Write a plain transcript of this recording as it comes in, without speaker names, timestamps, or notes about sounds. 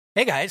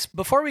Hey guys,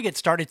 before we get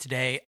started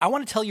today, I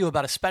want to tell you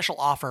about a special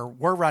offer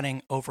we're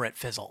running over at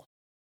Fizzle.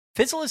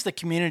 Fizzle is the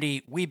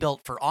community we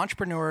built for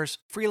entrepreneurs,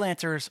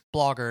 freelancers,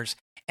 bloggers,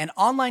 and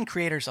online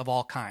creators of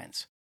all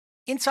kinds.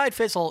 Inside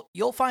Fizzle,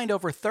 you'll find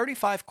over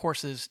 35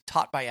 courses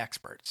taught by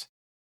experts.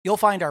 You'll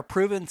find our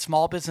proven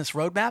small business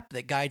roadmap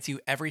that guides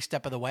you every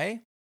step of the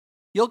way.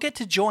 You'll get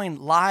to join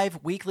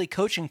live weekly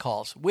coaching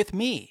calls with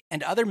me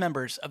and other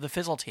members of the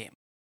Fizzle team.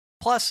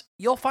 Plus,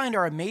 you'll find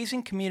our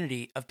amazing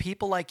community of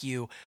people like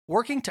you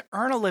working to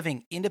earn a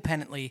living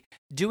independently,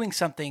 doing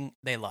something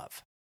they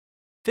love.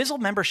 Fizzle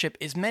membership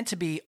is meant to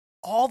be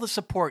all the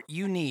support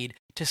you need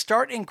to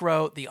start and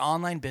grow the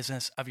online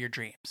business of your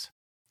dreams.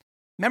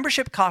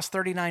 Membership costs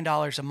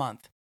 $39 a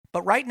month,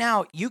 but right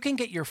now you can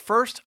get your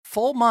first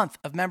full month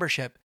of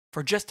membership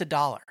for just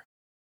 $1.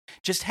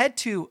 Just head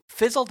to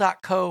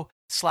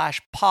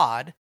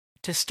fizzle.co/pod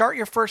to start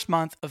your first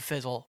month of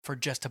Fizzle for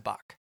just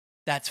 $1.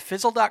 That's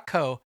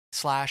fizzle.co/pod.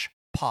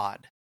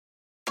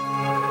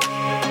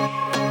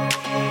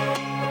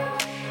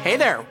 Hey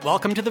there,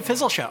 welcome to The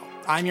Fizzle Show.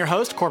 I'm your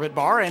host, Corbett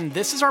Barr, and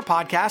this is our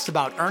podcast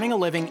about earning a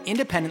living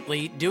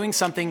independently, doing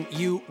something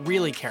you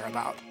really care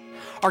about.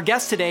 Our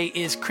guest today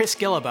is Chris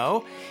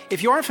Guillebeau.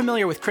 If you aren't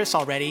familiar with Chris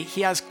already,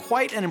 he has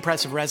quite an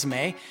impressive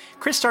resume.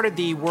 Chris started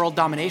the World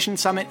Domination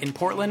Summit in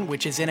Portland,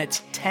 which is in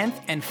its 10th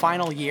and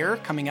final year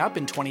coming up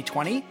in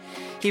 2020.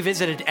 He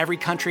visited every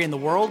country in the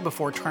world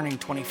before turning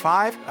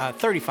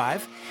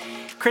 35.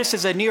 Chris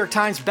is a New York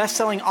Times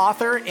bestselling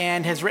author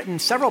and has written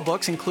several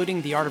books,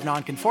 including The Art of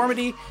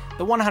Nonconformity,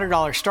 The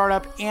 $100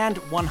 Startup, and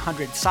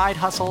 100 Side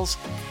Hustles.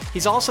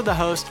 He's also the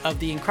host of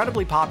the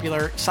incredibly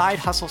popular Side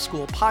Hustle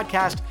School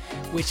podcast,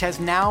 which has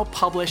now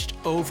published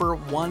over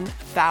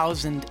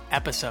 1,000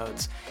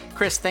 episodes.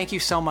 Chris, thank you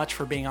so much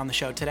for being on the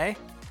show today.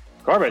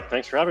 Corbett,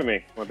 thanks for having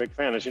me. I'm a big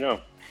fan, as you know.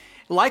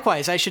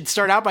 Likewise, I should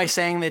start out by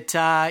saying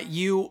that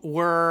you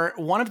were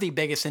one of the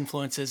biggest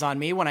influences on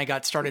me when I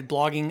got started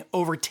blogging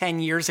over 10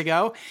 years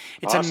ago.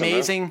 It's awesome,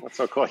 amazing. Man. That's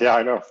so cool. Yeah,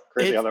 I know.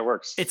 Crazy how that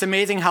works. It's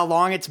amazing how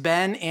long it's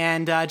been.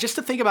 And just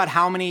to think about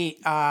how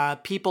many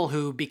people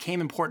who became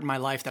important in my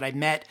life that I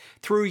met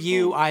through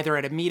you, either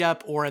at a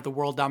meetup or at the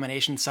World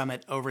Domination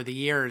Summit over the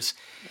years.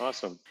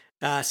 Awesome.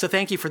 So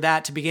thank you for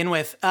that to begin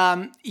with.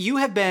 You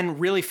have been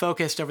really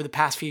focused over the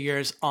past few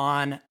years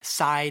on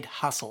side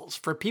hustles.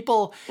 For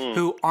people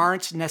who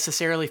aren't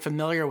necessarily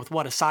familiar with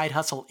what a side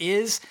hustle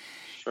is,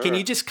 Can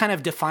you just kind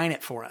of define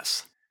it for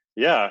us?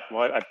 Yeah,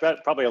 well, I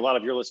bet probably a lot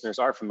of your listeners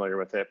are familiar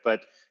with it,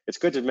 but it's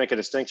good to make a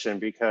distinction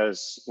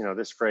because,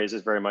 this phrase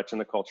is very much in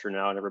the culture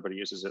now and everybody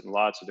uses it in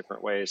lots of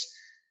different ways.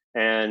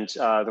 And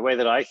the way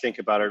that I think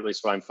about it, or at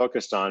least what I'm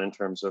focused on in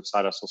terms of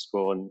Side Hustle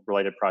School and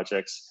related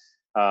projects,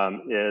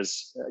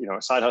 is,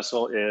 a side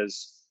hustle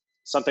is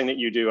something that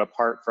you do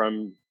apart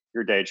from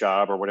your day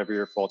job or whatever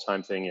your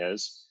full-time thing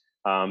is,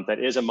 that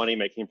is a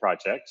money-making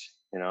project.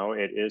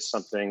 It is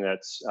something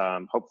that's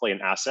hopefully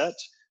an asset.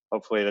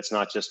 Hopefully that's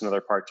not just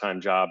another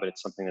part-time job, but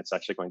it's something that's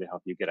actually going to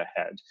help you get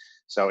ahead.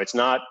 So it's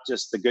not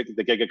just the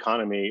gig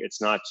economy. It's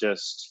not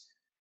just,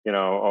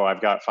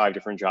 I've got 5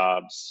 different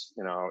jobs.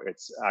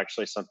 It's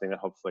actually something that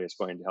hopefully is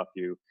going to help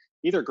you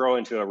either grow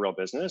into a real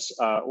business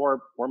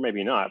or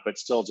maybe not, but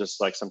still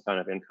just like some kind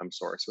of income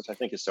source, which I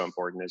think is so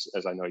important,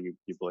 as I know you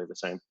believe the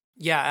same.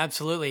 Yeah,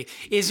 absolutely.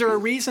 Is there a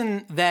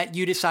reason that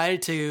you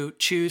decided to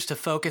choose to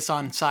focus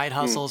on side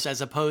hustles as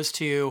opposed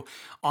to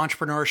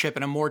entrepreneurship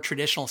in a more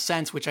traditional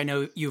sense, which I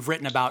know you've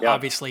written about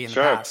obviously in the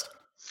past?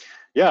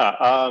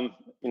 Yeah.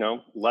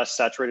 Less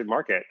saturated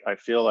market. I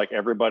feel like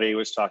everybody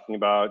was talking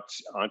about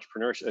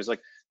entrepreneurship. There's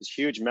like this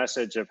huge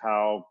message of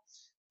how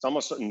it's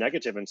almost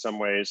negative in some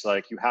ways,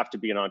 like you have to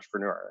be an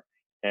entrepreneur.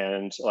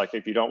 And like,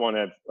 if you don't want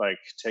to like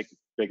take a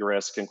big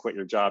risk and quit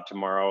your job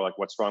tomorrow, like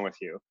what's wrong with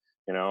you?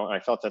 I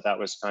felt that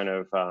was kind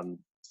of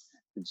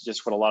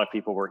just what a lot of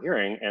people were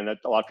hearing, and that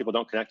a lot of people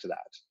don't connect to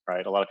that,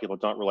 right? A lot of people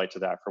don't relate to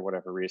that for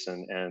whatever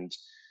reason. And,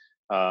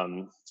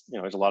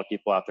 there's a lot of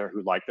people out there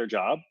who like their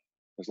job.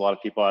 There's a lot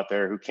of people out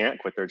there who can't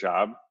quit their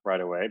job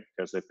right away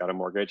because they've got a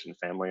mortgage and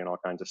family and all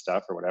kinds of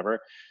stuff or whatever.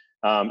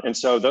 And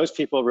so those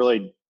people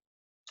really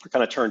are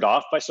kind of turned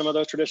off by some of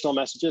those traditional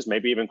messages,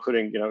 maybe even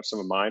including, some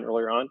of mine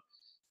earlier on.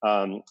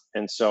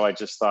 And so I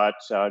just thought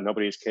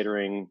nobody's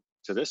catering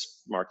to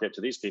this market,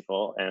 to these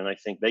people. And I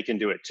think they can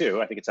do it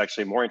too. I think it's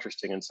actually more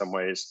interesting in some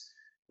ways,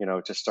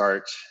 to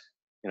start,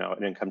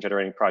 an income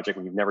generating project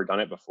when you've never done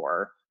it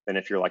before than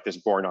if you're like this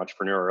born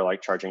entrepreneur,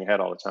 like charging ahead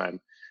all the time.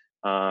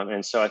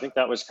 And so I think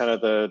that was kind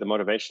of the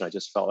motivation. I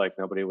just felt like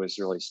nobody was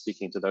really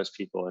speaking to those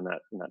people in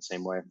that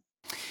same way.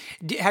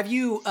 Have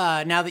you,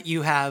 now that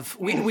you have,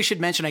 we should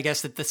mention, I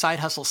guess, that the Side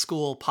Hustle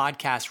School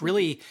podcast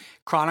really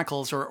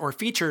chronicles or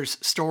features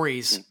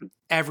stories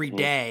every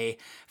day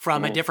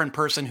from a different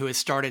person who has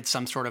started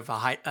some sort of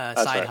a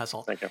side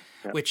hustle, Thank you.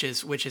 Yeah. which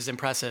is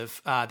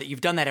impressive that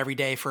you've done that every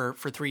day for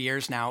 3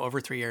 years now,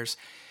 over 3 years.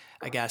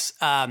 I guess.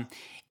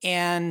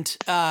 In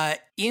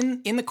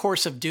the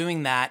course of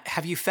doing that,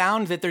 have you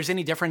found that there's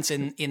any difference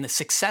in the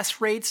success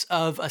rates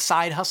of a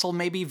side hustle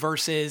maybe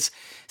versus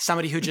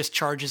somebody who just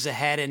charges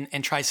ahead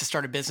and tries to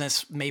start a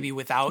business maybe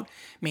without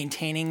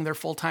maintaining their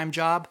full-time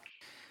job?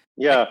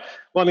 Yeah.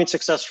 Well, I mean,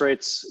 success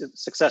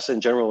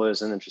in general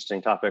is an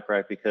interesting topic,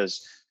 right?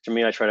 Because to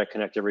me, I try to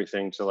connect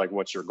everything to like,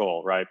 what's your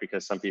goal, right?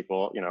 Because some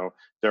people,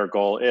 their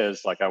goal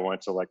is like, I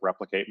want to like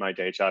replicate my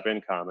day job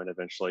income and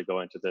eventually go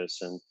into this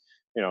and,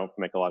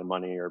 make a lot of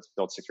money or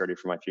build security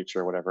for my future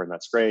or whatever. And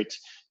that's great.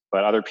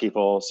 But other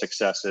people,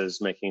 success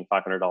is making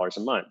 $500 a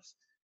month,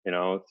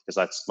 because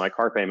that's my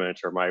car payment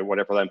or my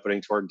whatever I'm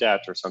putting toward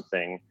debt or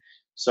something.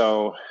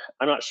 So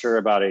I'm not sure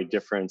about a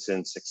difference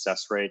in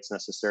success rates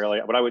necessarily.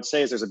 What I would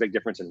say is there's a big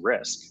difference in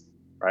risk,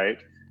 right?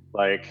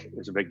 Like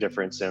there's a big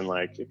difference in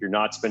like if you're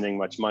not spending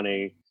much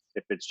money,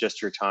 if it's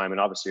just your time, and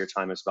obviously your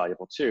time is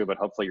valuable too, but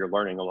hopefully you're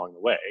learning along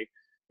the way,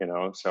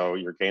 so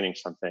you're gaining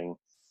something.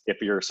 If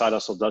your side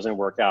hustle doesn't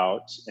work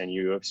out and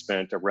you have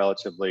spent a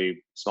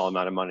relatively small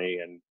amount of money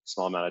and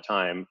small amount of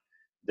time,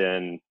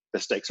 then the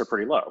stakes are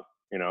pretty low.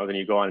 Then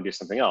you go on and do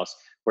something else.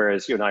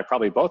 Whereas you and I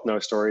probably both know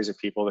stories of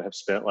people that have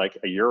spent like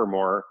a year or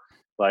more,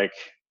 like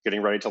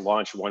getting ready to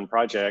launch one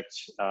project,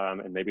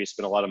 and maybe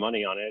spent a lot of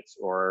money on it,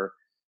 or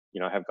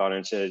have gone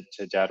into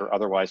debt or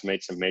otherwise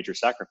made some major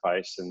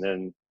sacrifice. And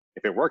then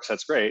if it works,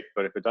 that's great.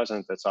 But if it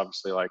doesn't, that's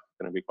obviously like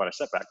going to be quite a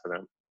setback for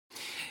them.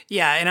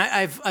 Yeah, and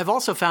I've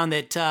also found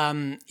that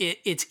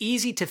it's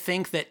easy to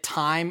think that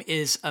time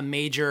is a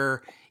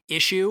major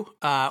issue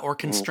or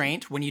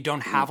constraint when you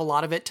don't have a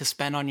lot of it to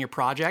spend on your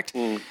project.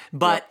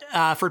 But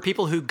for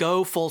people who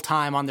go full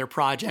time on their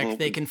project,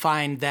 they can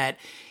find that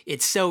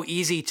it's so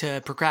easy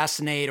to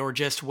procrastinate or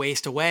just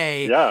waste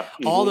away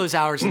all those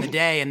hours in the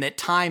day, and that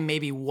time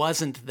maybe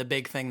wasn't the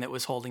big thing that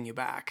was holding you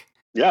back.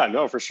 Yeah,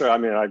 no, for sure. I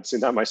mean, I've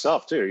seen that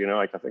myself too.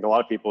 Like I think a lot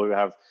of people who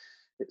have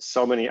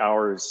so many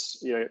hours,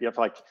 you have to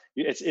like,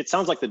 it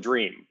sounds like the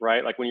dream,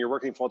 right? Like when you're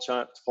working full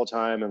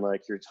time and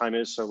like your time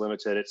is so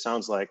limited, it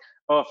sounds like,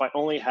 oh, if I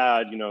only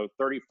had,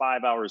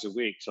 35 hours a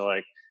week to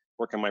like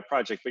work on my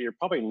project, but you're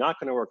probably not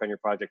going to work on your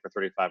project for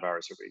 35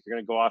 hours a week. You're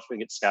going to go off and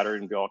get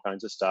scattered and do all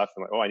kinds of stuff.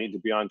 And like, oh, I need to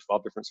be on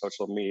 12 different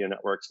social media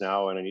networks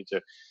now. And I need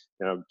to,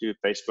 do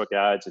Facebook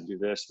ads and do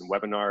this and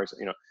webinars,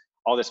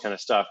 all this kind of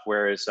stuff.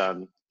 Whereas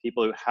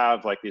people who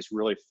have like these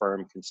really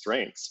firm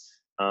constraints,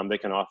 they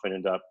can often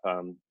end up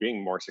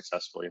being more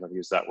successful, to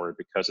use that word,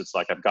 because it's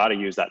like, I've got to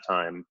use that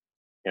time,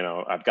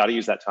 I've got to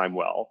use that time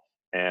well.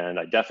 And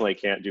I definitely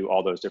can't do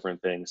all those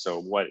different things. So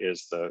what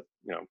is the,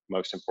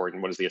 most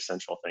important, what is the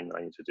essential thing that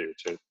I need to do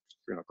to,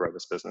 grow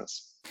this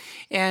business?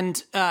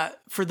 And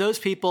for those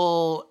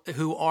people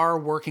who are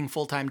working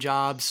full-time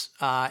jobs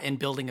and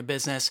building a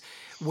business,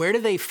 where do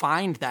they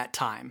find that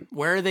time?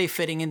 Where are they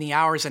fitting in the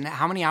hours, and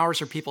how many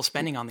hours are people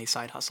spending on these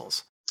side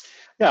hustles?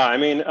 Yeah, I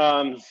mean,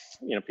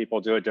 people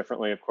do it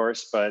differently, of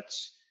course, but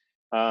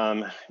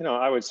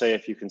I would say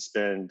if you can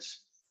spend,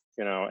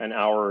 an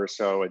hour or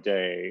so a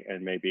day,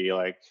 and maybe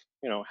like,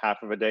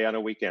 half of a day on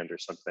a weekend or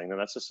something, then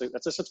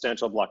that's a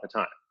substantial block of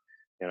time,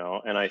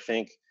 And I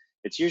think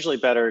it's usually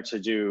better to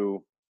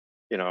do,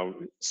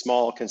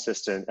 small,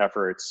 consistent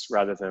efforts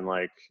rather than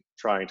like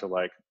trying to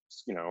like,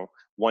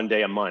 one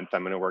day a month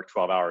I'm going to work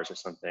 12 hours or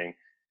something.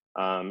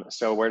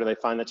 So where do they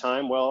find the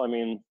time? Well, I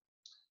mean,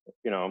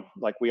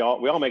 like we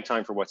all make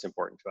time for what's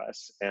important to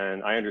us.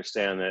 And I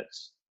understand that,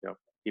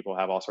 people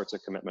have all sorts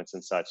of commitments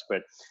and such,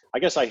 but I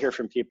guess I hear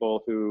from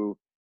people who,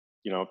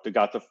 they've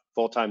got the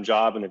full-time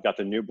job and they've got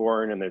the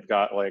newborn and they've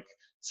got like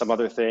some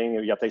other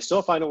thing, yet they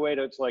still find a way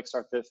to like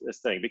start this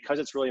thing because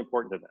it's really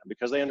important to them,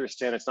 because they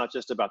understand it's not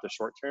just about the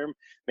short term.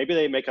 Maybe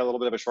they make a little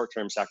bit of a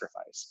short-term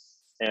sacrifice.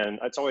 And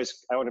I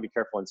want to be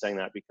careful in saying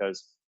that,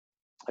 because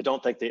I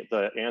don't think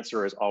the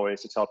answer is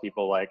always to tell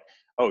people like,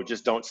 oh,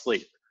 just don't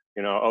sleep.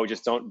 Oh,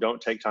 just don't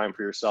take time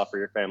for yourself or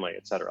your family,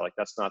 et cetera. Like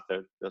that's not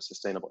the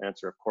sustainable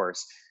answer, of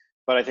course.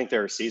 But I think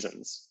there are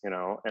seasons, and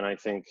I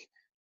think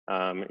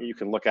you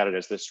can look at it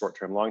as this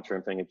short-term,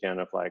 long-term thing again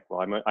of like,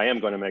 well, I am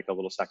going to make a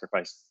little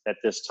sacrifice at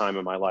this time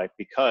in my life,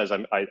 because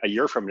a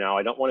year from now,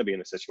 I don't want to be in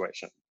this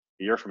situation.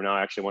 A year from now,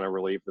 I actually want to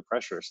relieve the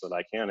pressure so that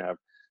I can have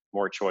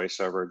more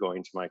choice over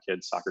going to my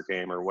kid's soccer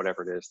game or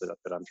whatever it is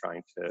that I'm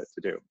trying to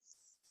do.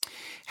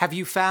 Have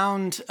you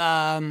found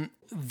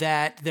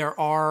that there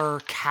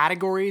are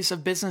categories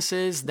of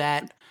businesses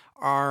that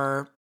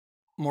are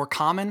more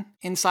common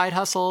in side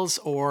hustles,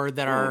 or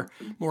that are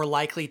more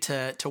likely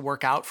to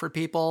work out for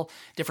people,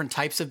 different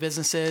types of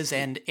businesses?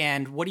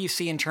 And what do you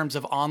see in terms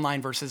of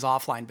online versus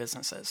offline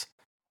businesses?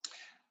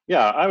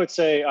 Yeah, I would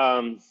say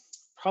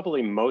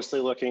probably mostly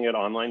looking at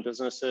online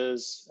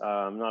businesses,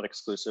 not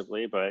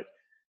exclusively, but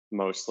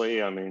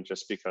mostly. I mean,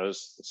 just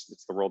because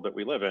it's the world that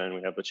we live in,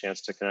 we have the chance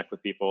to connect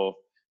with people,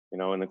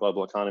 in the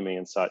global economy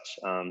and such.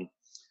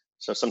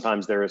 So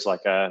sometimes there is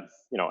like a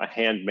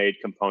handmade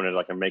component,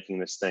 like I'm making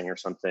this thing or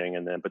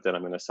something, but then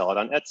I'm going to sell it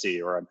on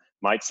Etsy, or I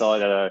might sell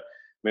it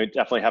we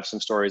definitely have some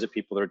stories of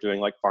people that are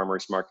doing like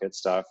farmers market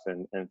stuff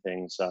and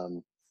things.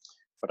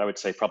 But I would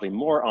say probably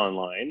more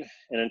online.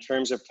 And in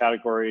terms of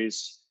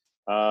categories,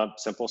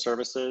 Simple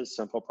services,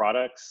 simple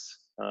products.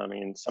 I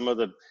mean,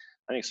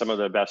 I think some of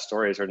the best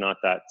stories are not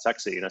that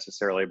sexy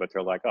necessarily, but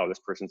they're like, oh, this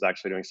person's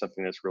actually doing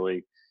something that's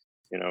really,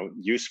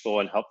 useful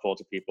and helpful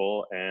to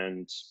people.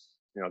 And,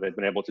 they've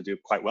been able to do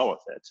quite well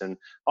with it. And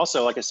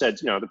also, like I said,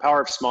 the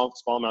power of small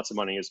amounts of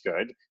money is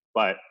good.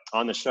 But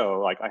on the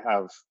show, like I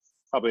have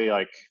probably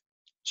like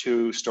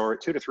 2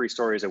 to 3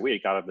 stories a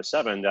week out of the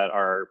 7 that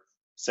are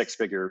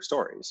 6-figure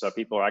stories. So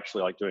people are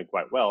actually like doing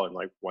quite well. And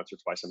like once or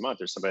twice a month,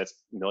 there's somebody that's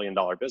 $1 million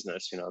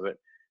business, that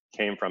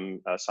came from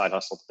a side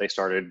hustle that they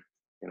started,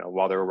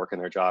 while they were working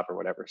their job or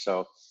whatever.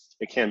 So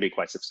it can be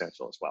quite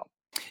substantial as well.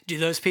 Do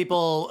those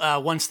people,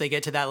 once they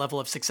get to that level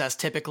of success,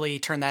 typically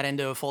turn that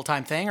into a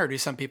full-time thing, or do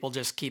some people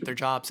just keep their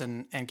jobs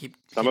and keep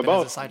some of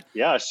both?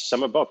 Yeah,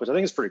 some of both, which I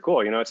think is pretty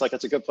cool.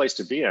 It's a good place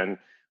to be in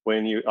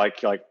when you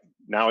like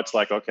now it's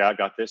like, okay, I've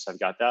got this, I've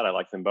got that. I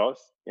like them both.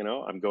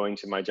 I'm going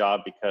to my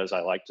job because I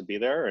like to be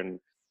there and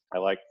I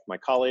like my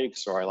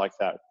colleagues, or I like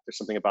that there's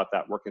something about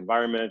that work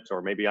environment,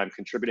 or maybe I'm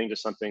contributing to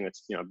something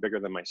that's, bigger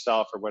than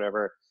myself or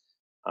whatever.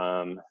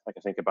 Like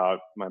I think about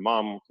my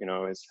mom,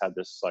 has had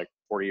this like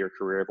 40-year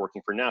career of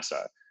working for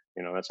NASA.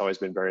 That's always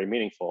been very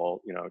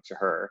meaningful, to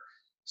her.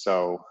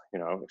 So,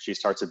 if she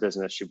starts a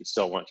business, she would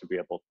still want to be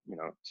able,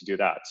 to do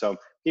that. So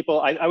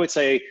people, I would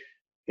say,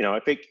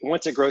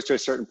 once it grows to a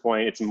certain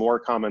point, it's more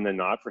common than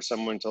not for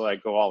someone to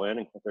like go all in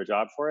and quit their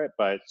job for it.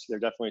 But there are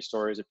definitely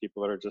stories of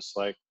people that are just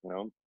like,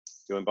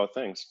 doing both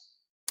things.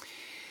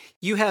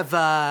 You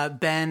have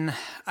been,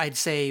 I'd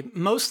say,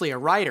 mostly a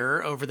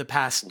writer over the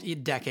past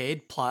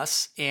decade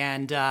plus,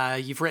 and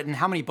you've written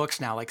how many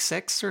books now? Like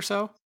 6 or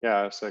so?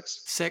 Yeah,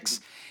 6. 6,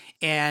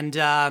 and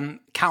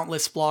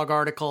countless blog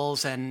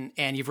articles, and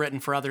you've written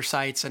for other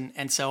sites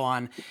and so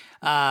on.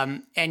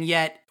 And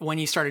yet, when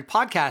you started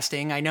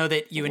podcasting, I know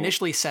that you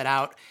initially set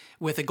out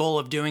with a goal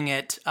of doing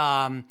it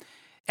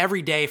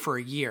every day for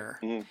a year.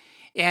 Mm-hmm.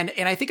 And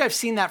I think I've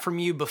seen that from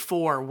you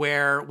before,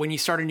 where when you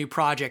start a new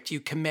project,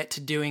 you commit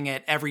to doing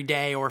it every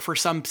day or for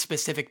some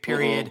specific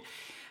period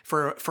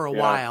for a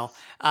while.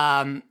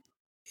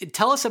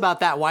 Tell us about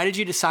that. Why did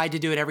you decide to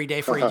do it every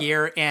day for a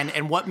year,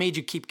 and what made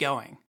you keep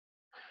going?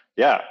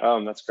 Yeah,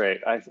 that's great.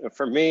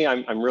 For me,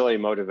 I'm really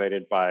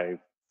motivated by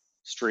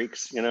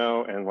streaks,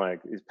 and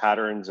like these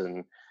patterns,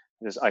 and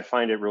I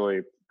find it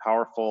really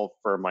powerful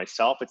for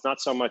myself. It's not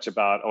so much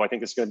about, I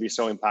think it's going to be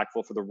so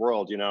impactful for the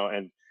world,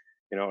 and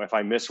if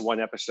I miss one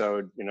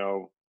episode,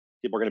 people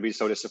are going to be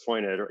so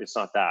disappointed. Or it's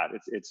not that.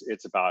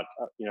 It's about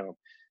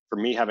for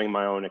me having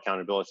my own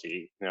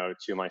accountability,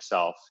 to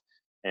myself,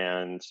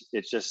 and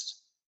it's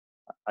just,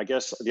 I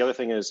guess the other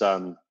thing is,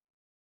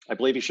 I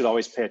believe you should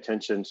always pay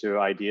attention to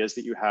ideas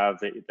that you have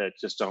that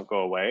just don't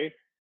go away.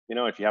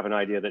 If you have an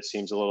idea that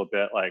seems a little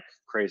bit like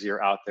crazy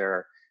or out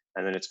there,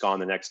 and then it's gone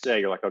the next day,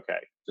 you're like, okay,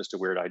 just a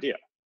weird idea.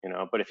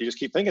 But if you just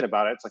keep thinking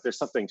about it, it's like there's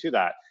something to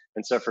that.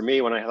 And so for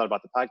me, when I thought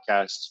about the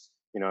podcast,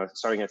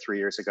 starting at 3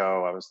 years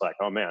ago, I was like,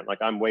 oh man, like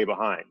I'm way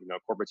behind.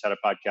 Corporate's had a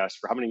podcast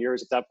for how many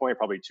years at that point?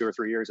 Probably 2 or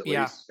 3 years at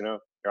least,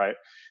 right?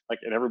 Like,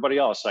 and everybody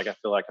else, like I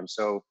feel like I'm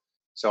so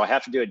I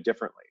have to do it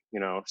differently,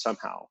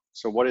 somehow.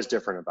 So what is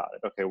different about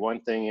it? Okay,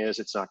 one thing is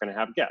it's not going to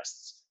have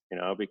guests,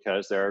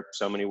 because there are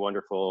so many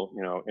wonderful,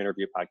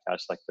 interview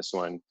podcasts like this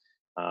one.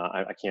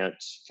 I can't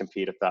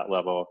compete at that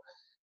level.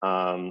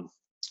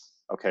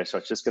 Okay, so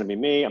it's just going to be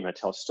me. I'm going to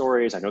tell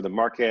stories. I know the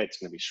market. It's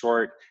going to be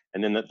short.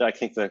 And then I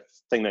think the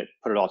thing that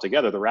put it all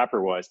together, the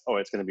wrapper was,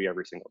 it's going to be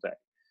every single day.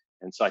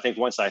 And so I think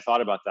once I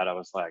thought about that, I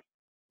was like,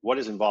 what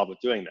is involved with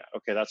doing that?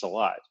 Okay, that's a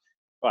lot.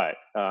 But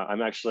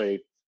I'm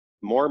actually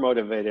more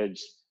motivated.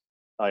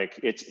 Like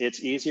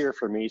it's easier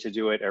for me to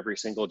do it every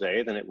single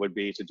day than it would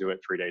be to do it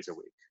 3 days a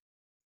week.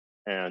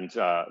 And,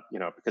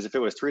 because if it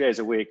was 3 days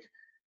a week,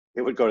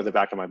 it would go to the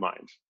back of my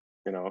mind,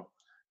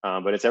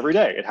 but it's every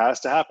day. It has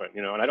to happen,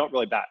 and I don't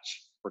really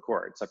batch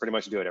records. I pretty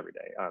much do it every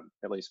day,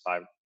 at least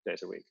 5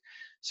 days a week.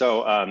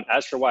 So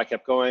as for why I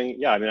kept going,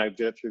 yeah, I mean, I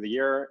did it through the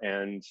year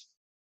and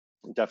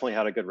definitely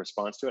had a good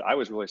response to it. I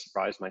was really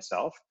surprised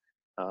myself.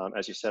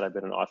 As you said, I've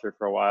been an author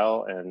for a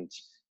while, and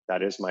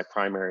that is my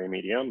primary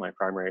medium, my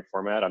primary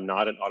format. I'm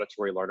not an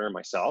auditory learner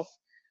myself.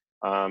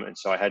 And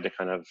so I had to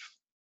kind of,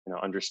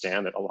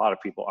 understand that a lot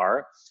of people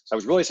are. So I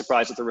was really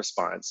surprised at the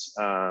response.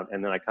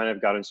 And then I kind of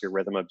got into a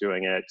rhythm of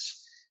doing it.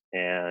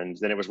 And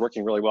then it was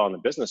working really well on the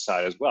business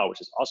side as well,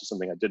 which is also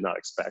something I did not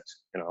expect.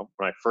 When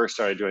I first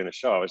started doing the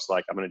show, I was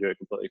like, I'm going to do it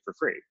completely for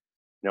free,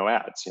 no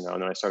ads, and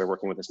then I started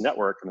working with this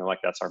network, and they're like,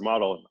 that's our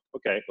model. And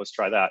okay, let's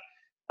try that.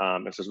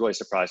 And so I was really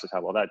surprised at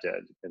how well that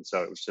did. And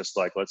so it was just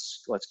like,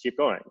 let's keep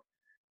going.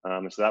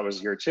 So that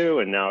was year 2,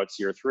 and now it's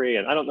year 3.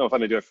 And I don't know if I'm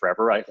gonna do it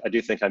forever. I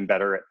do think I'm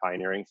better at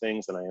pioneering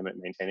things than I am at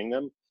maintaining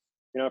them,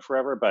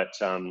 forever. But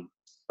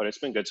it's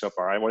been good so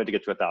far. I wanted to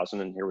get to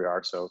 1,000, and here we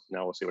are. So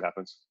now we'll see what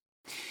happens.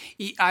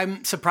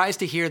 I'm surprised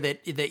to hear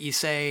that you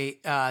say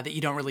that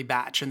you don't really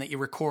batch and that you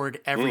record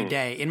every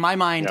day. In my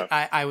mind,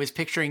 yeah. I was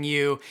picturing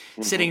you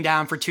sitting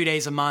down for 2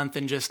 days a month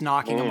and just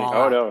knocking them all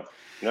out.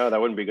 No, that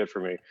wouldn't be good for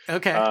me.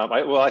 Okay.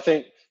 I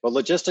think Well,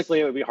 logistically,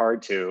 it would be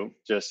hard to,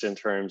 just in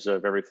terms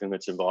of everything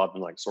that's involved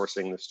in like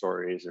sourcing the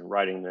stories and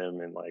writing them.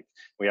 And like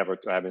I have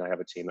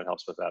a team that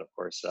helps with that, of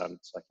course. So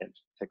I can't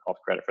take all the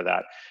credit for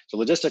that. So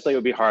logistically, it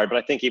would be hard. But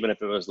I think even if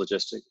it was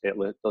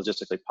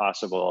logistically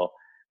possible,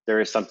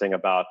 there is something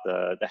about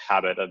the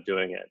habit of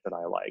doing it that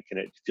I like, and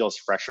it feels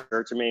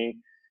fresher to me.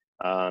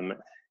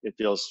 It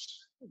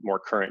feels more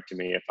current to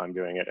me if I'm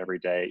doing it every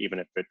day, even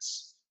if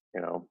it's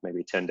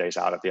maybe 10 days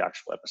out of the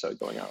actual episode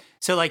going out.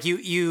 So like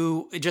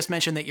you just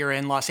mentioned that you're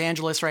in Los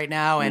Angeles right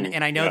now,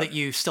 and I know that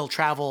you still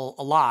travel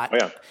a lot,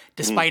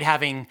 despite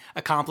having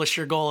accomplished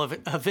your goal of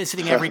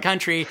visiting every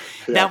country.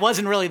 That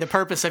wasn't really the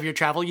purpose of your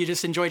travel. You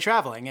just enjoy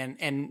traveling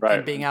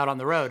and being out on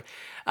the road.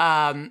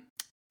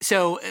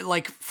 So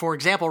like, for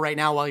example, right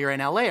now while you're in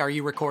LA, are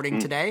you recording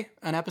today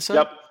an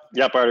episode?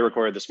 Yep. I already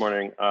recorded this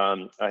morning.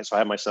 So I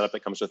have my setup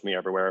that comes with me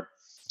everywhere.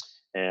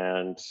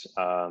 And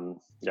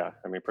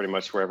pretty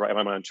much wherever if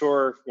I'm on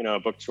tour,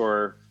 book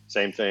tour,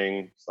 same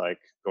thing. It's like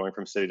going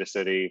from city to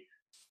city.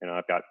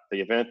 I've got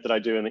the event that I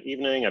do in the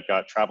evening. I've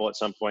got travel at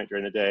some point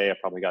during the day. I've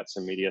probably got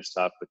some media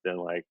stuff, but then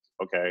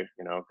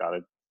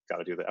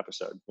gotta do the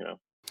episode,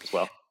 as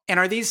well. And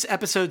are these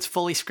episodes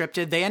fully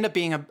scripted? They end up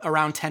being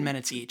around 10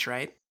 minutes each,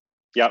 right?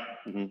 Yep.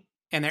 Mm-hmm.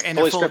 And they're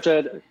fully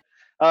scripted.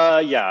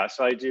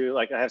 So I do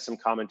I have some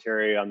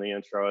commentary on the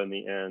intro and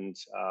the end,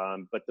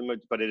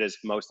 but it is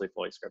mostly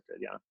fully scripted.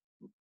 Yeah.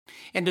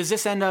 And does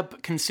this end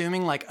up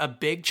consuming like a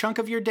big chunk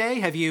of your day?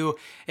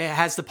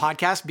 Has the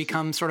podcast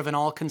become sort of an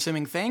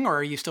all-consuming thing, or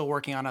are you still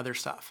working on other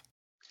stuff?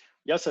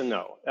 Yes and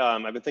no.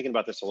 I've been thinking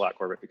about this a lot,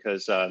 Corbett,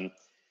 because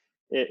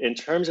in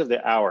terms of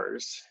the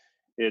hours,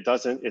 it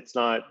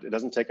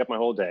doesn't take up my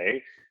whole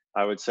day.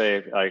 I would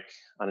say like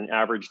on an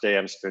average day,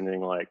 I'm spending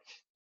like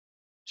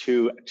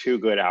two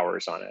good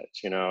hours on it,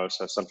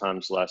 so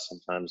sometimes less,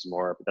 sometimes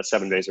more, but that's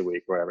 7 days a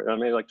week, whatever.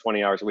 Maybe like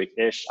 20 hours a week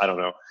ish. I don't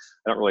know.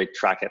 I don't really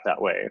track it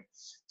that way.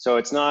 So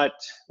it's not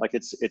like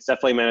it's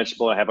definitely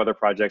manageable. I have other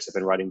projects. I've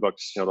been writing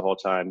books, the whole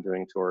time,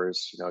 doing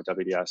tours,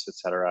 WDS,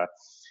 etc.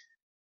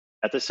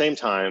 At the same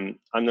time,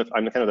 I'm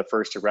kind of the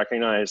first to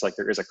recognize like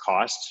there is a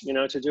cost,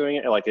 to doing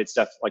it. Like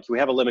like we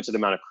have a limited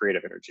amount of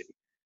creative energy.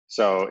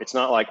 So it's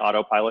not like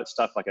autopilot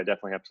stuff. Like I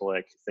definitely have to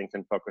like think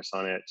and focus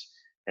on it.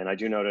 And I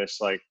do notice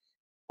like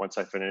once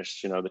I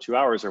finish, the 2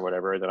 hours or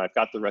whatever, then I've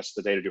got the rest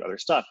of the day to do other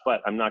stuff,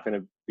 but I'm not going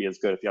to be as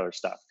good at the other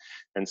stuff.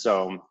 And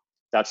so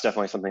that's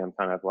definitely something I'm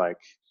kind of like,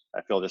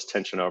 I feel this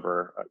tension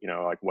over,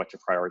 like what to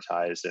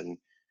prioritize and,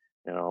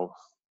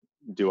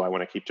 do I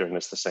want to keep doing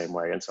this the same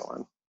way and so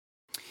on.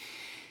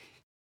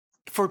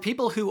 For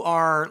people who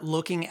are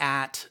looking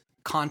at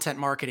content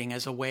marketing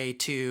as a way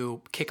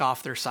to kick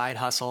off their side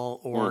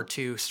hustle or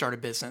to start a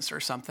business or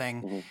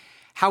something,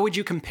 how would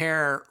you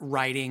compare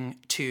writing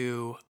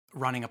to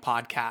running a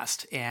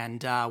podcast,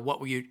 and what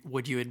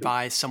would you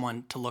advise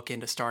someone to look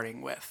into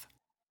starting with?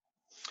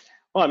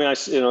 Well, I mean,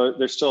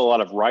 there's still a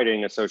lot of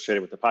writing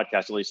associated with the podcast,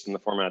 at least in the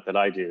format that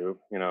I do,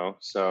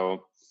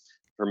 so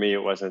for me,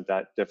 it wasn't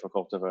that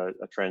difficult of a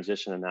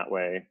transition in that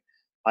way.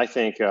 I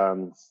think,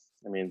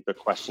 the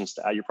questions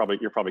you're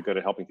probably good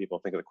at helping people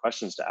think of the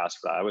questions to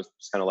ask for that. I was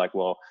just kind of like,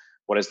 well,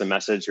 what is the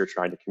message you're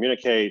trying to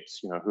communicate?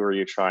 Who are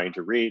you trying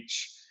to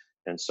reach?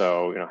 And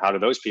so, how do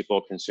those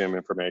people consume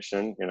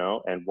information,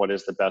 and what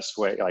is the best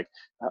way? Like,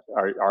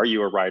 are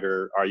you a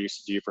writer?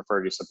 Do you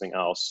prefer to do something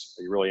else?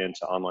 Are you really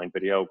into online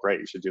video?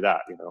 Great, you should do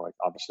that.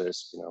 Obviously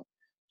there's,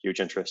 huge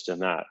interest in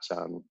that.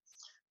 So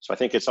I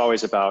think it's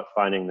always about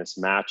finding this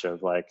match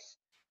of like,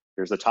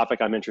 here's the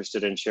topic I'm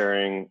interested in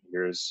sharing.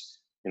 Here's,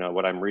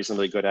 what I'm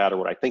reasonably good at, or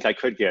what I think I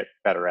could get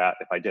better at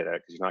if I did it,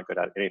 because you're not good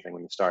at anything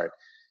when you start.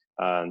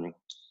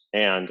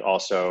 And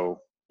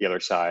also the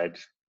other side,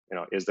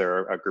 is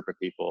there a group of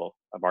people,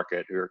 a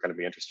market who are going to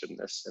be interested in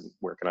this, and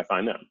where can I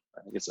find them?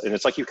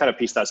 It's like you kind of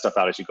piece that stuff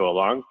out as you go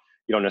along.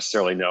 You don't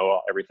necessarily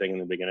know everything in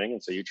the beginning.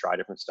 And so you try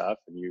different stuff,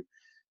 and you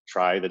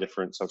try the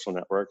different social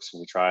networks, and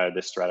you try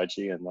this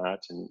strategy and that.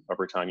 And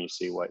over time you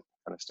see what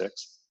kind of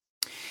sticks.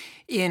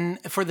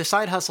 For the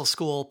Side Hustle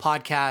School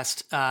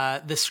podcast,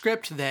 the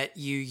script that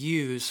you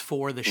use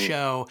for the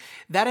show,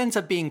 that ends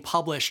up being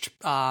published,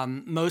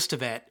 most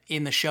of it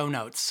in the show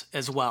notes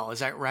as well. Is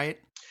that right?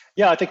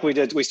 Yeah, I think we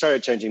did. We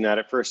started changing that.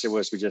 At first,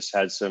 we just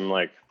had some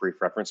like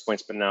brief reference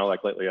points, but now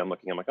like lately, I'm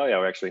like, oh yeah,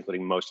 we're actually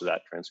including most of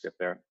that transcript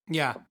there.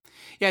 Yeah,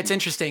 it's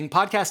interesting.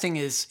 Podcasting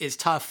is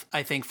tough,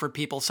 I think, for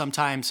people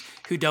sometimes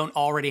who don't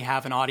already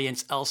have an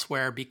audience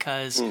elsewhere,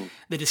 because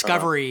the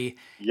discovery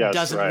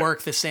doesn't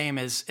work the same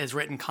as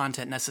written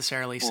content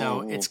necessarily.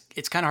 So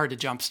it's kind of hard to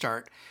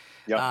jumpstart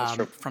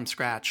from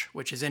scratch,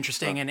 which is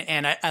interesting.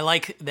 And I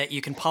like that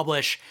you can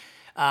publish.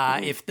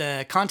 If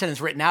the content is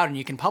written out and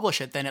you can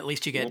publish it, then at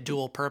least you get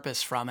dual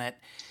purpose from it,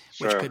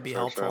 which could be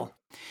helpful.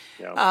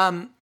 Sure.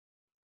 Yeah.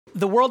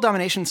 The World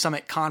Domination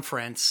Summit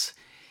conference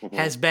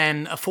has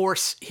been a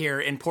force here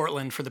in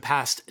Portland for the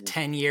past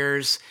 10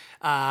 years.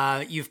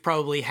 You've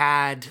probably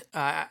had,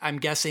 I'm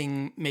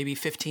guessing, maybe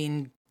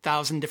 15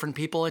 10,000 different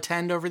people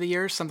attend over the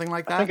years, something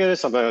like I think that? it is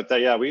something like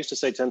that. Yeah, we used to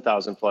say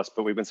 10,000 plus,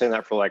 but we've been saying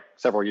that for like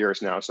several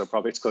years now. So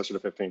probably it's closer to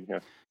 15. Yeah.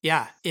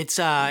 Yeah,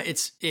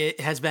 it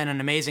has been an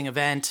amazing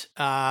event,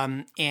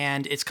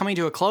 and it's coming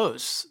to a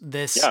close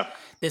Yeah.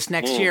 this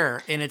next Mm,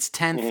 year in its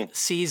 10th hmm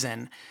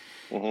season.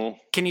 hmm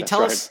Can you That's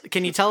tell right. us?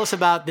 Can you tell us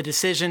about the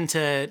decision to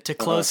Uh-huh.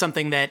 close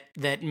something that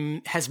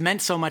has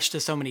meant so much to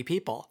so many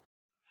people?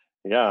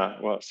 Yeah.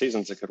 Well,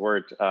 season's a good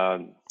word.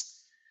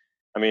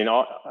 I mean,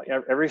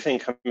 everything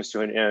comes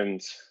to an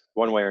end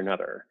one way or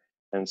another.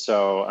 And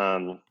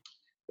so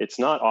it's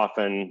not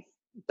often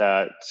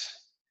that,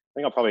 I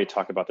think I'll probably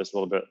talk about this a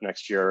little bit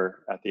next year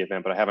at the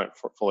event, but I haven't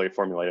fully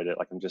formulated it.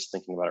 Like I'm just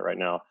thinking about it right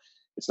now.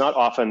 It's not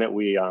often that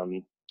we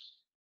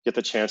get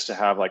the chance to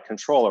have like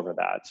control over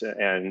that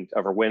and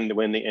over when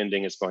the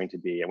ending is going to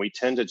be. And we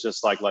tend to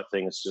just like let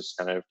things just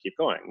kind of keep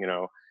going,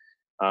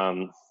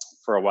 um,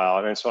 for a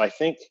while. And so I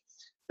think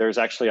there's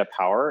actually a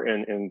power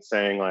in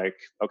saying like,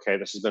 okay,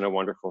 this has been a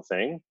wonderful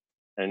thing,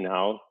 and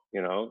now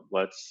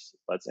let's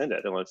end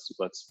it and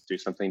let's do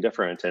something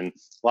different. And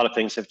a lot of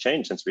things have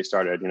changed since we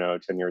started,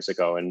 10 years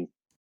ago, and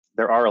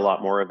there are a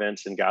lot more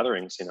events and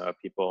gatherings,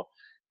 people,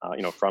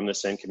 from the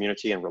same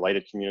community and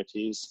related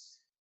communities,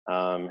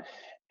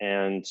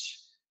 and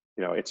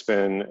it's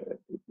been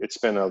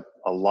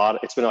a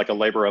lot. It's been like a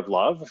labor of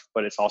love,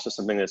 but it's also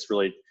something that's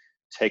really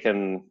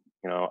taken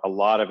a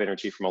lot of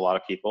energy from a lot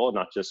of people,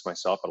 not just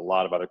myself, but a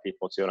lot of other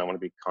people too. And I want to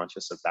be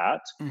conscious of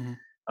that. Hmm.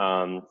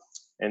 Um,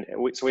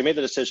 so we made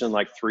the decision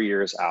like 3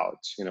 years out,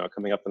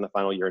 coming up in the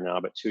final year now,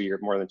 but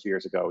more than 2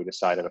 years ago, we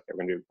decided, okay,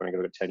 we're going to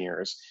go to 10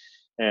 years.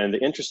 And the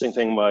interesting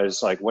thing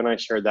was like when I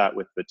shared that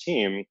with the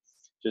team,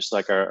 just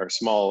like our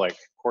small like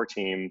core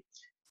team,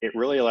 it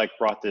really like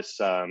brought this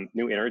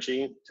new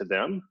energy to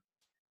them.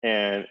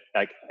 And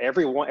like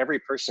every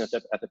person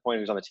at the point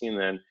who's on the team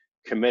then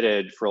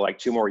committed for like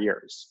 2 more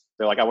years.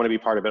 They're like, I want to be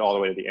part of it all the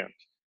way to the end.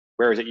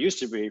 Whereas it used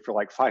to be for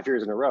like 5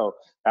 years in a row,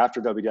 after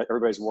WD,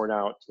 everybody's worn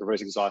out,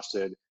 everybody's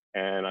exhausted,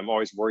 and I'm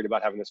always worried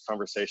about having this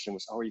conversation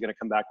with, oh, are you going to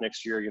come back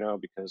next year?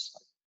 Because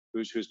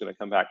who's going to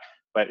come back?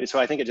 But so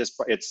I think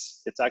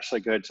it's actually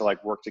good to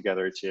like work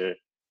together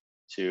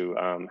to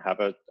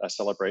have a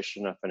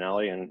celebration, a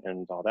finale,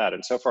 and all that.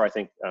 And so far, I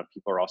think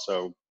people are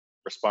also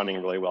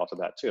responding really well to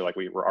that too. Like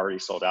we were already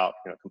sold out,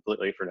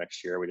 completely for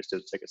next year. We just did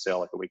a ticket sale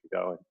like a week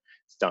ago, and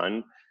it's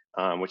done,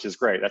 which is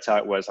great. That's how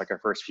it was like our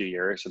first few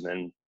years, and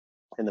then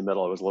in the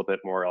middle, it was a little bit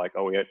more like,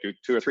 oh, we had to do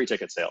 2 or 3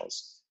 ticket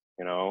sales,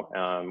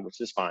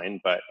 which is fine.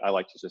 But I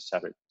like to just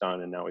have it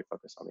done, and now we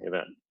focus on the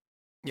event.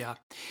 Yeah.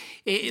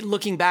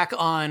 Looking back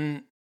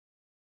on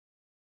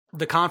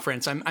the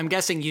conference, I'm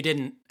guessing you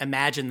didn't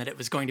imagine that it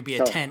was going to be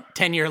a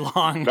 10-year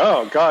long.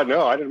 No, God,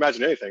 no, I didn't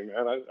imagine anything,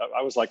 man.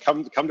 I was like,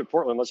 come to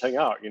Portland, let's hang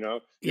out.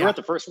 You Yeah. were at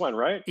the first one,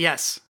 right?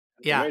 Yes.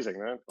 It's Yeah. amazing,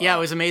 man. Wow. Yeah, it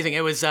was amazing.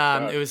 It was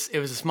God. it was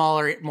a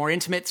smaller, more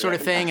intimate sort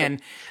of thing,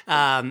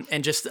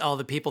 and just all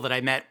the people that I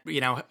met.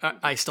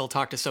 I still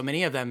talk to so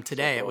many of them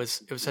today. So cool.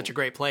 It was such a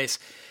great place,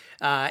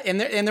 and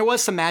there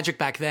was some magic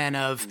back then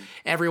of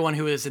everyone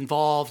who was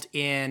involved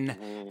in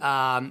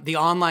the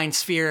online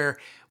sphere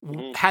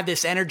had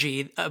this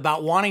energy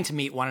about wanting to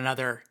meet one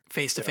another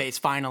face to face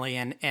finally,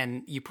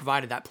 and you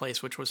provided that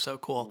place, which was so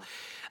cool.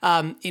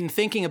 In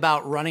thinking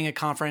about running a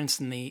conference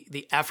and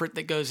the effort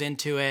that goes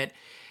into it,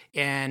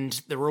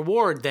 and the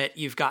reward that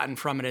you've gotten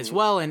from it as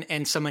well,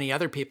 and so many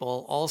other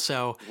people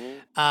also.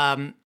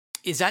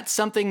 Is that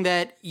something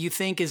that you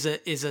think is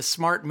a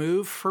smart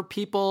move for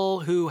people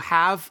who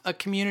have a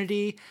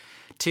community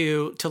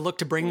to look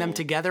to bring them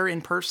together in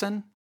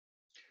person?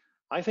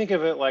 I think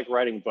of it like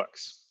writing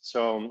books.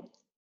 So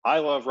I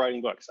love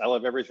writing books. I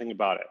love everything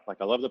about it. Like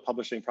I love the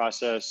publishing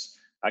process.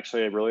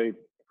 Actually, I really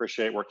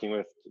appreciate working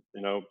with,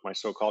 my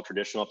so-called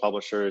traditional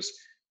publishers.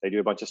 They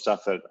do a bunch of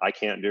stuff that I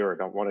can't do or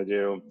don't want to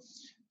do.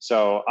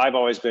 So I've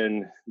always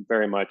been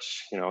very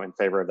much, in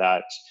favor of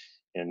that.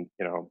 And,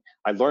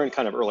 I learned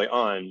kind of early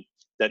on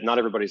that not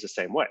everybody's the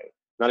same way.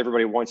 Not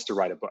everybody wants to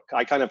write a book.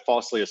 I kind of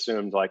falsely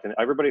assumed like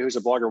everybody who's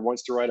a blogger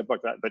wants to write a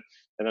book,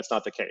 and that's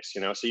not the case,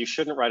 So you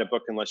shouldn't write a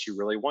book unless you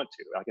really want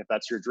to. Like if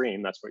that's your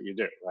dream, that's what you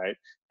do, right?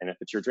 And if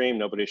it's your dream,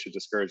 nobody should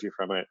discourage you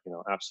from it,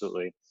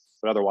 absolutely.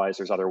 But otherwise,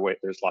 there's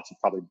lots of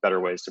probably better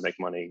ways to make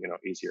money,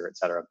 easier, et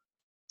cetera.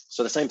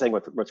 So the same thing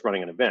with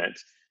running an event.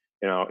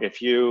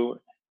 If you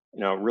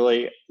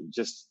really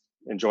just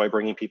enjoy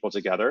bringing people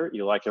together,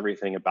 you like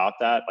everything about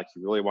that, like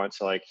you really want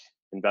to like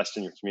invest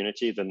in your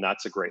community, then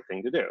that's a great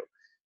thing to do.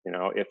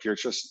 If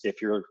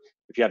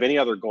you have any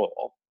other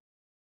goal,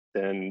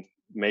 then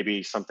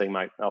maybe something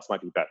else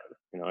might be better.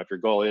 If your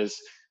goal is,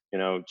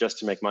 just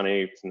to make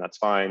money, then that's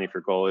fine. If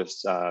your goal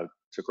is to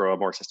grow a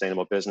more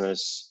sustainable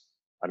business,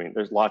 I mean,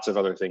 there's lots of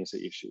other things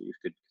that you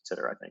could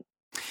consider, I think.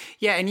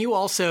 Yeah, and you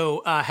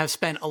also have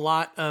spent a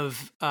lot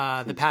of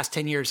the past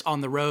 10 years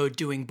on the road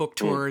doing book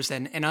tours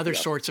and other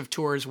sorts of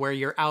tours where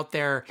you're out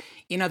there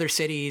in other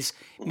cities,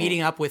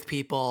 meeting up with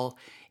people.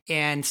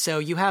 And so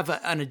you have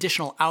an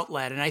additional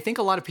outlet. And I think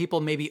a lot of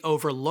people maybe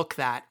overlook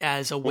that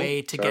as a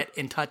way to get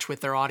in touch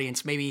with their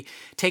audience, maybe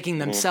taking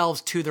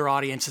themselves to their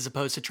audience as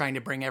opposed to trying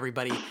to bring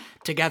everybody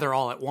together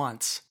all at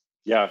once.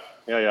 Yeah.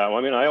 Well,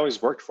 I mean, I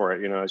always worked for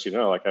it, as you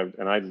know, like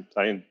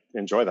I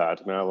enjoy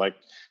that. I mean, I like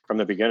from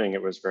the beginning,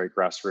 it was very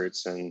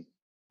grassroots, and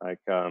like,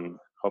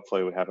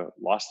 hopefully we haven't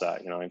lost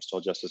that. I'm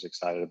still just as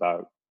excited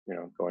about,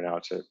 going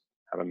out to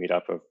have a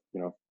meetup of,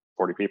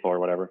 40 people or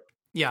whatever.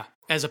 Yeah.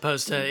 As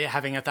opposed to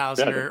having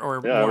 1,000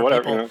 or more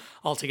whatever, people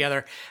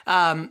altogether.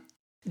 How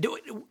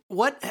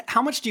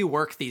much do you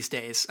work these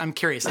days? I'm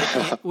curious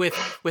with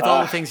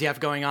all the things you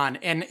have going on,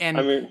 and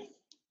I mean,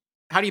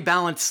 how do you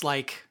balance,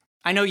 like,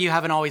 I know you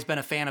haven't always been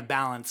a fan of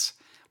balance,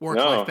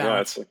 work-life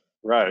balance. Yeah,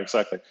 right,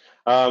 exactly.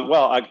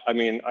 Well, I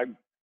mean,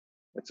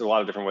 it's a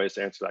lot of different ways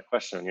to answer that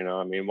question.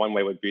 I mean, one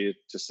way would be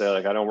to say,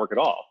 like, I don't work at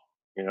all,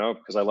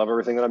 because I love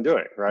everything that I'm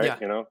doing, right?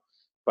 Yeah.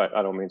 But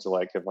I don't mean to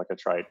like give like a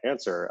trite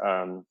answer.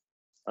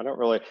 I don't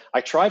really.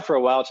 I tried for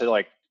a while to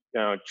like,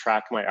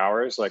 track my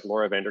hours. Like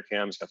Laura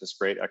Vanderkam's got this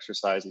great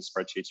exercise and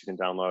spreadsheets you can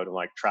download and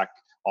like track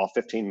all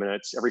 15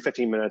 minutes, every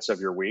 15 minutes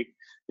of your week.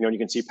 And you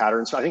can see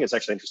patterns. So I think it's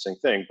actually an interesting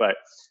thing. But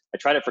I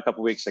tried it for a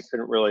couple of weeks. I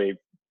couldn't really.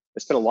 I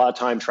spent a lot of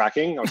time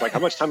tracking. I was like, how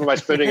much time am I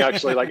spending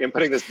actually like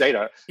inputting this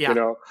data?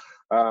 Yeah.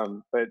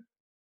 But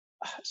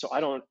so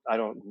I don't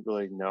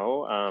really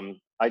know.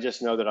 I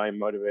just know that I'm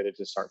motivated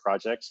to start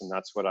projects, and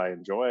that's what I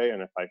enjoy.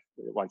 And if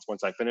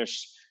once I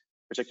finish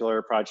a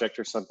particular project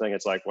or something,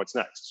 it's like, what's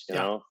next? You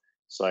know,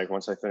 it's like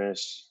once I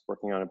finish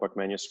working on a book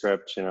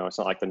manuscript, it's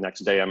not like the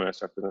next day I'm going to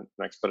start the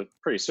next, but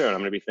pretty soon I'm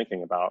going to be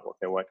thinking about,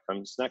 okay, what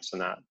comes next in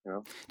that?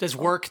 Does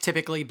work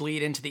typically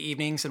bleed into the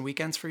evenings and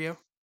weekends for you?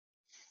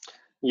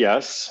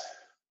 Yes,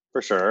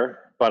 for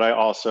sure. But I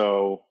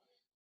also,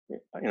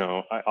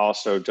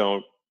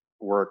 don't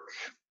work,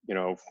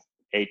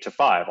 8 to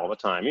 5 all the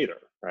time either,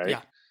 right?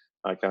 Yeah.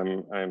 Like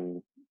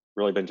I'm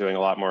really been doing a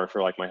lot more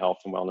for like my health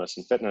and wellness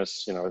and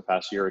fitness, the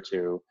past year or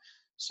two.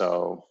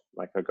 So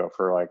like I go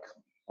for like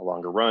a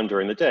longer run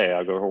during the day.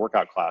 I go to a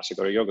workout class. I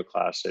go to a yoga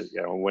class.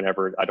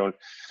 Whenever I don't.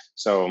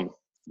 So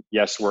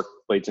yes, work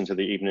bleeds into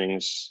the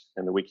evenings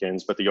and the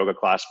weekends, but the yoga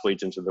class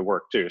bleeds into the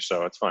work too.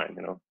 So it's fine,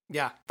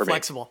 Yeah,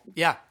 flexible. Me.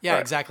 Yeah, right.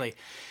 Exactly.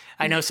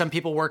 I know some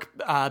people work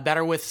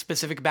better with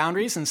specific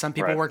boundaries, and some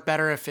people work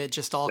better if it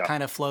just all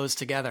kind of flows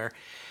together.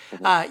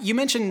 You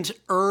mentioned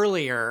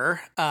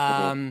earlier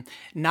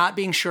not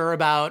being sure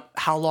about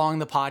how long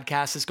the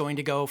podcast is going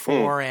to go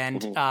for,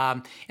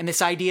 and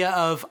this idea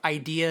of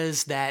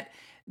ideas that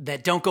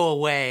don't go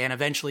away, and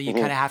eventually you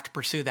kind of have to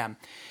pursue them.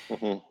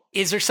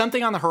 Is there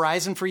something on the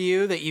horizon for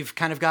you that you've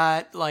kind of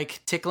got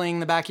like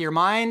tickling the back of your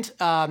mind?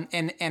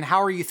 And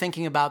how are you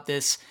thinking about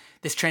this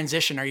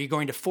transition? Are you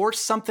going to force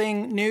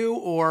something new,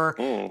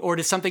 or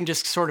does something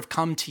just sort of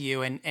come to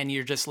you and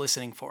you're just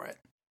listening for it?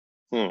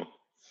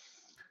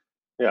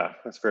 Yeah,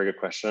 that's a very good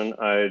question.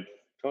 I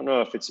don't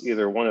know if it's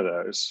either one of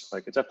those.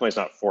 Like, it definitely is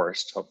not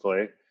forced,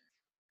 hopefully.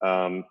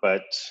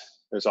 But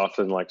there's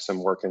often like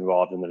some work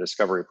involved in the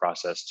discovery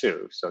process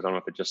too. So I don't know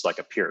if it just like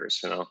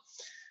appears,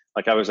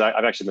 Like I've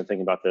actually been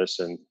thinking about this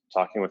and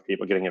talking with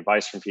people, getting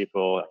advice from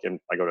people.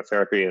 I go to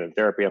therapy, and in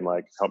therapy, I'm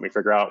like, help me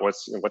figure out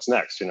what's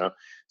next,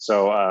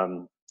 So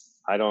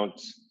I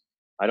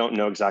don't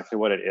know exactly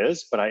what it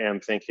is, but I am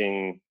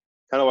thinking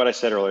kind of what I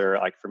said earlier.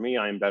 Like for me,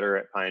 I'm better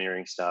at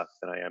pioneering stuff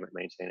than I am at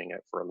maintaining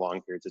it for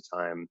long periods of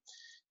time.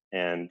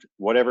 And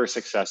whatever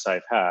success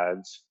I've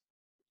had,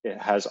 it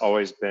has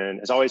always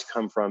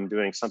come from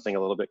doing something a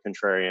little bit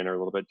contrarian or a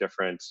little bit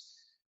different,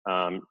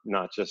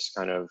 not just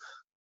kind of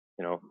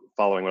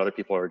following what other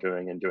people are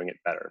doing and doing it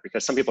better,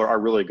 because some people are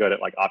really good at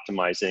like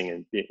optimizing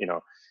and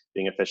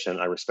being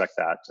efficient. I respect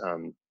that.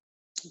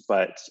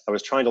 But I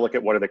was trying to look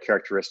at what are the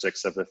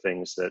characteristics of the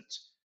things that,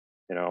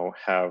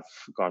 have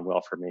gone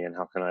well for me, and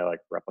how can I like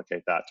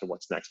replicate that to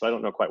what's next? But I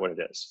don't know quite what it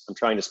is. I'm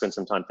trying to spend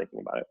some time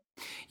thinking about it.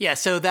 Yeah.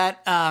 So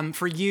that,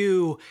 for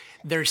you,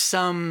 there's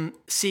some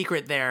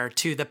secret there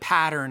to the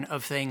pattern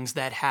of things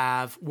that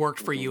have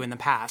worked for you in the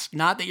past.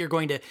 Not that you're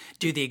going to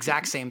do the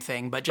exact same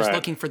thing, but just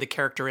looking for the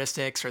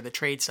characteristics or the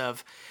traits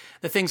of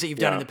the things that you've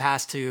done in the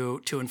past to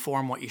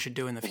inform what you should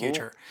do in the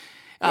future.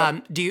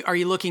 Are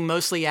you looking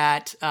mostly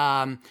at,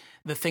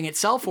 the thing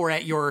itself, or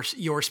at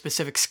your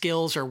specific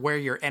skills, or where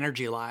your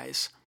energy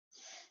lies?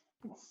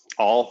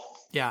 All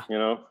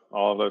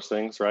of those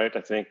things, right?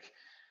 I think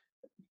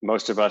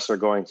most of us are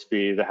going to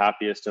be the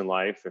happiest in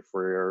life if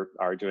we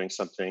are doing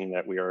something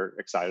that we are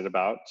excited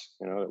about,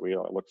 that we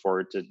look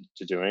forward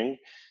to doing.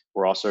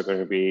 We're also going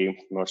to be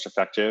most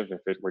effective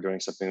if we're doing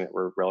something that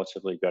we're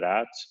relatively good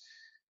at.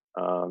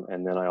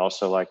 And then I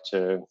also like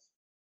to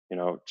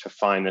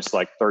find this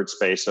like third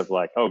space of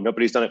like, oh,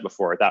 nobody's done it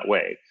before that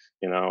way,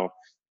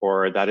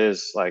 or that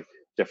is like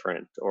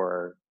different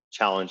or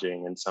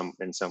challenging in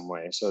some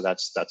way. So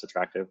that's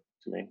attractive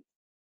to me.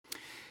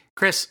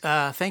 Chris,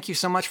 thank you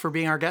so much for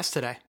being our guest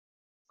today.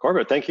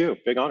 Corbett, thank you.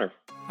 Big honor.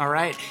 All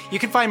right. You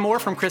can find more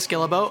from Chris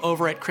Guillebeau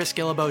over at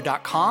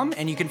chrisguillebeau.com,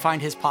 and you can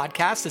find his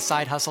podcast, The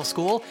Side Hustle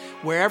School,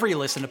 wherever you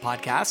listen to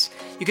podcasts.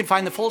 You can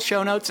find the full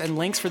show notes and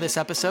links for this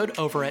episode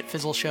over at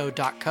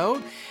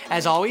fizzleshow.co.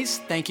 As always,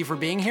 thank you for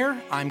being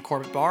here. I'm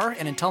Corbett Barr,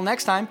 and until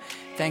next time,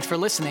 thanks for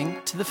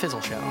listening to The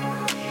Fizzle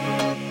Show.